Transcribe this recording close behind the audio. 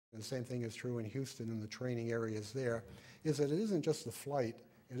the same thing is true in Houston and the training areas there, is that it isn't just the flight,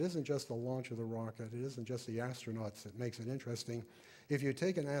 it isn't just the launch of the rocket, it isn't just the astronauts that makes it interesting. If you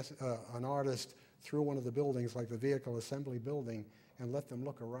take an artist through one of the buildings, like the vehicle assembly building, and let them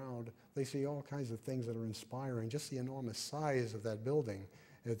look around, they see all kinds of things that are inspiring. Just the enormous size of that building,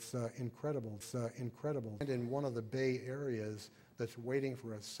 it's incredible. It's incredible. And in one of the Bay areas that's waiting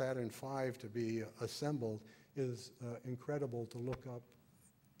for a Saturn V to be assembled is incredible to look up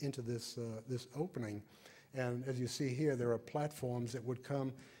into this opening. And as you see here, there are platforms that would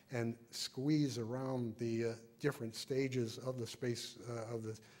come and squeeze around the different stages of the space of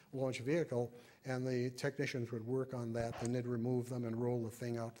the launch vehicle, and the technicians would work on that, and they'd remove them and roll the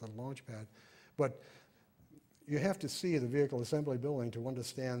thing out to the launch pad. But you have to see the vehicle assembly building to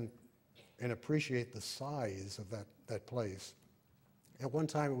understand and appreciate the size of that place. At one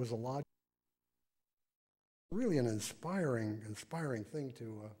time, it was a large, really an inspiring thing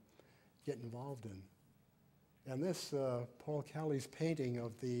to get involved in. And this, Paul Calley's painting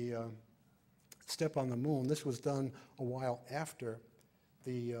of the step on the moon, this was done a while after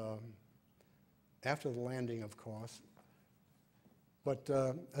the landing, of course. But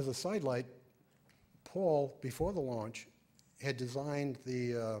as a sidelight, Paul, before the launch, had designed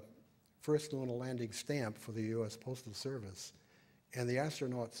the first lunar landing stamp for the U.S. Postal Service. And the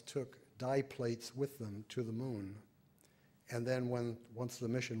astronauts took die plates with them to the moon. And then once the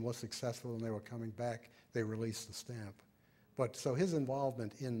mission was successful and they were coming back, they released the stamp. But so his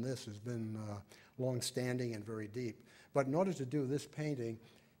involvement in this has been long-standing and very deep. But in order to do this painting,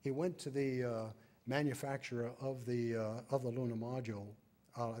 he went to the manufacturer of the lunar module.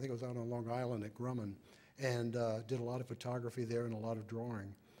 I think it was out on Long Island at Grumman, and did a lot of photography there and a lot of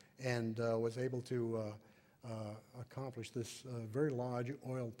drawing, and was able to accomplish this very large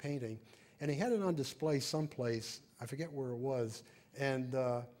oil painting. And he had it on display someplace, I forget where it was, and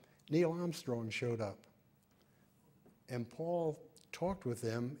Neil Armstrong showed up. And Paul talked with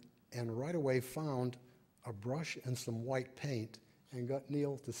him and right away found a brush and some white paint and got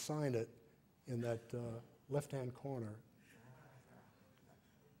Neil to sign it in that left-hand corner.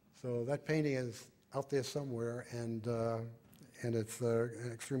 So that painting is out there somewhere, and it's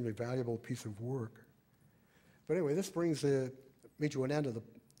an extremely valuable piece of work. But anyway, this brings me to an end of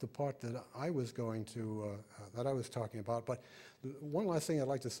the part that I was going to, that I was talking about. But one last thing I'd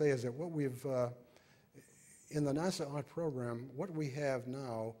like to say is that what we've, in the NASA art program, what we have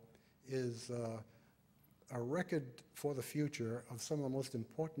now is a record for the future of some of the most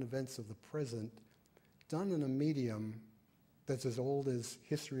important events of the present, done in a medium that's as old as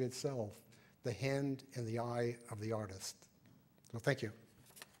history itself, the hand and the eye of the artist. So thank you.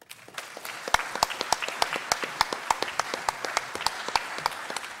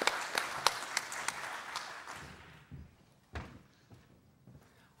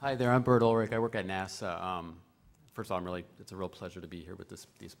 Hi there, I'm Bert Ulrich. I work at NASA. First of all, it's a real pleasure to be here with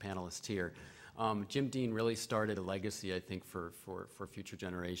these panelists here. Jim Dean really started a legacy, I think, for future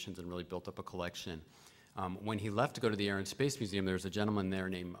generations and really built up a collection. When he left to go to the Air and Space Museum, there was a gentleman there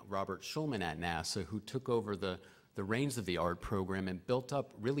named Robert Schulman at NASA who took over the reins of the art program and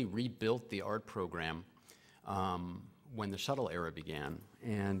really rebuilt the art program when the shuttle era began.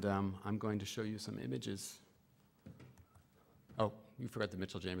 And I'm going to show you some images. Oh, you forgot the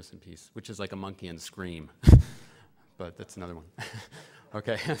Mitchell Jameson piece, which is like a monkey and scream. But that's another one.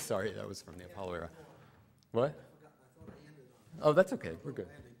 Okay, sorry, that was from the Apollo era. What? Oh, that's okay, we're good.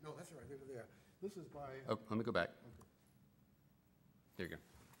 No, that's all right, over there. This is by... Oh, let me go back. There you go.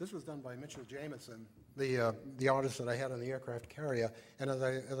 This was done by Mitchell Jameson, the artist that I had on the aircraft carrier. And as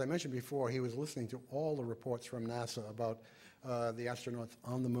I mentioned before, he was listening to all the reports from NASA about the astronauts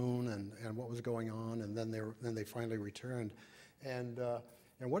on the moon and what was going on, and then they finally returned. And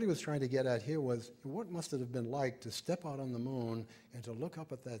what he was trying to get at here was, what must it have been like to step out on the moon and to look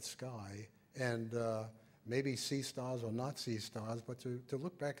up at that sky and maybe see stars or not see stars, but to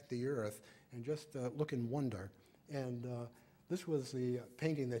look back at the Earth and just look in wonder. And this was the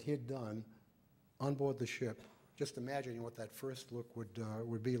painting that he had done on board the ship, just imagining what that first look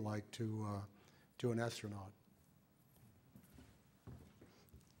would be like to an astronaut.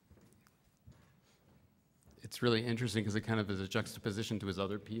 It's really interesting because it kind of is a juxtaposition to his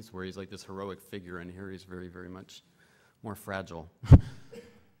other piece where he's like this heroic figure, and here he's very, very much more fragile.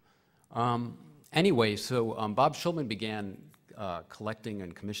 Anyway, so Bob Schulman began collecting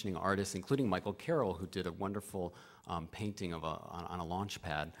and commissioning artists, including Michael Carroll, who did a wonderful painting of on a launch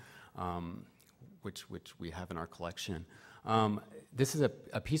pad, which we have in our collection. This is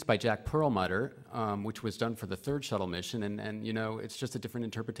a piece by Jack Perlmutter, which was done for the third shuttle mission, and you know, it's just a different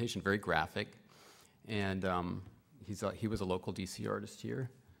interpretation, very graphic. And he was a local DC artist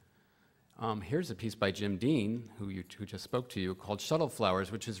here. Here's a piece by Jim Dean, who just spoke to you, called Shuttle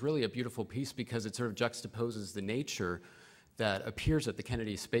Flowers, which is really a beautiful piece because it sort of juxtaposes the nature that appears at the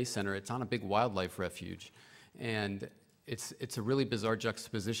Kennedy Space Center. It's on a big wildlife refuge. And it's a really bizarre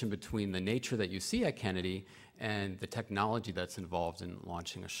juxtaposition between the nature that you see at Kennedy and the technology that's involved in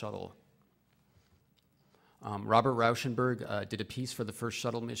launching a shuttle. Robert Rauschenberg did a piece for the first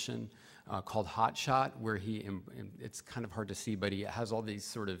shuttle mission called Hot Shot, where it's kind of hard to see, but he has all these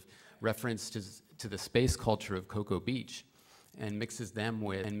sort of references to the space culture of Cocoa Beach and mixes them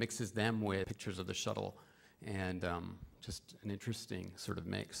with pictures of the shuttle, and just an interesting sort of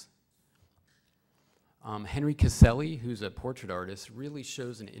mix. Henry Caselli, who's a portrait artist, really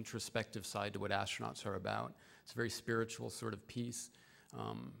shows an introspective side to what astronauts are about. It's a very spiritual sort of piece.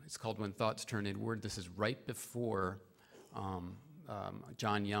 It's called When Thoughts Turn Inward. This is right before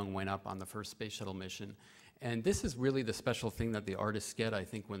John Young went up on the first space shuttle mission. And this is really the special thing that the artists get, I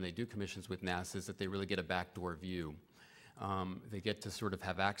think, when they do commissions with NASA, is that they really get a backdoor view. They get to sort of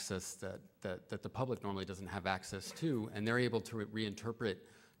have access that the public normally doesn't have access to, and they're able to reinterpret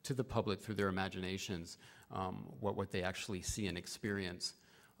to the public through their imaginations what they actually see and experience.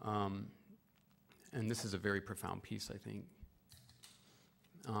 And this is a very profound piece, I think.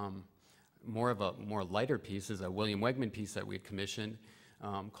 More lighter piece is a William Wegman piece that we had commissioned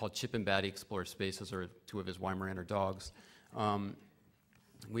called Chip and Batty Explore Space. Those are two of his Weimaraner dogs.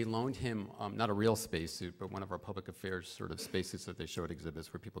 We loaned him not a real spacesuit, but one of our public affairs sort of spacesuits that they show at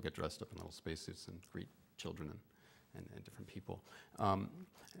exhibits where people get dressed up in little spacesuits and greet children and different people.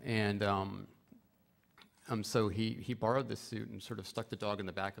 So he borrowed this suit and sort of stuck the dog in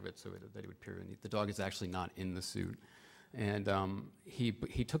the back of it so that he would peer beneath. The dog is actually not in the suit. And he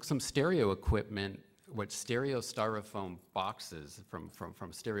took some stereo equipment, stereo styrofoam boxes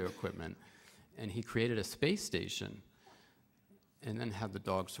from stereo equipment, and he created a space station, and then had the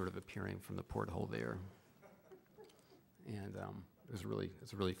dog sort of appearing from the porthole there. And it's a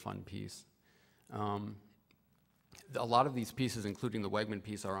really fun piece. A lot of these pieces, including the Wegman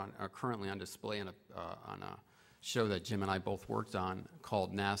piece, are currently on display on a show that Jim and I both worked on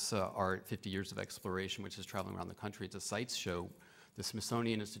called NASA Art 50 Years of Exploration, which is traveling around the country. It's a sites show. The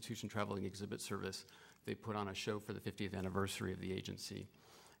Smithsonian Institution Traveling Exhibit Service, they put on a show for the 50th anniversary of the agency.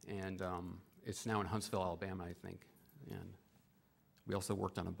 And it's now in Huntsville, Alabama, I think. And we also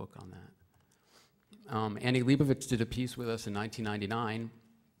worked on a book on that. Annie Leibovitz did a piece with us in 1999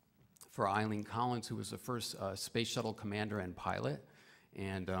 for Eileen Collins, who was the first space shuttle commander and pilot.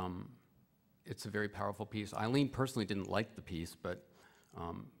 And it's a very powerful piece. Eileen personally didn't like the piece, but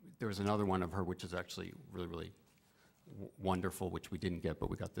there was another one of her which is actually really, really wonderful, which we didn't get, but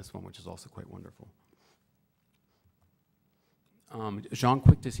we got this one, which is also quite wonderful. Jean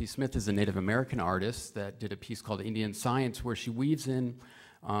Quick-Dissy Smith is a Native American artist that did a piece called Indian Science, where she weaves in,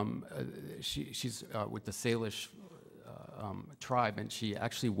 she's with the Salish tribe, and she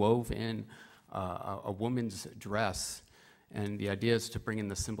actually wove in a woman's dress. And the idea is to bring in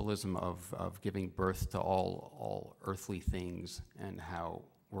the symbolism of giving birth to all earthly things, and how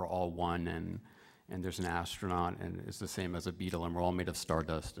we're all one, and there's an astronaut, and it's the same as a beetle, and we're all made of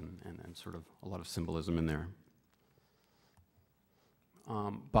stardust, and sort of a lot of symbolism in there.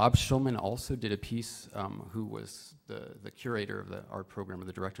 Bob Schulman also did a piece, who was the curator of the art program, or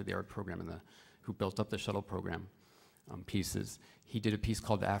the director of the art program, who built up the shuttle program pieces. He did a piece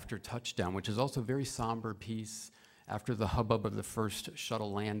called After Touchdown, which is also a very somber piece. After the hubbub of the first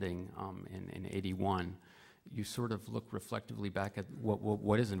shuttle landing in '81, you sort of look reflectively back at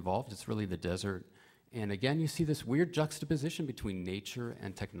what is involved. It's really the desert. And again, you see this weird juxtaposition between nature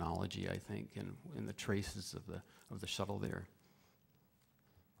and technology, I think, in the traces of the shuttle there.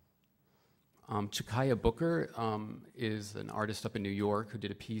 Chakaya Booker is an artist up in New York who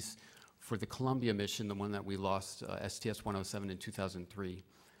did a piece for the Columbia mission, the one that we lost, STS-107 in 2003.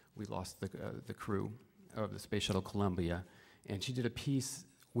 We lost the crew of the Space Shuttle Columbia, and she did a piece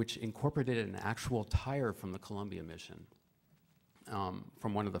which incorporated an actual tire from the Columbia mission,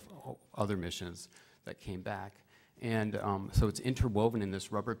 from one of the other missions that came back. And so it's interwoven in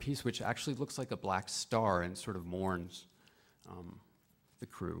this rubber piece, which actually looks like a black star and sort of mourns the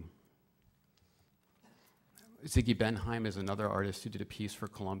crew. Ziggy Benheim is another artist who did a piece for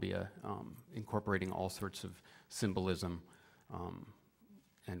Columbia, incorporating all sorts of symbolism,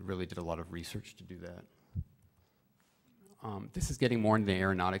 and really did a lot of research to do that. This is getting more into the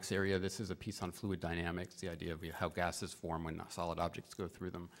aeronautics area. This is a piece on fluid dynamics, the idea of how gases form when solid objects go through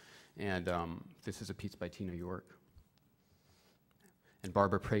them. And this is a piece by Tina York. And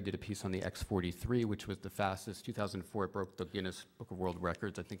Barbara Prey did a piece on the X-43, which was the fastest. 2004, it broke the Guinness Book of World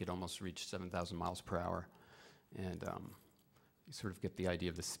Records. I think it almost reached 7,000 miles per hour. And you sort of get the idea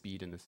of the speed in this.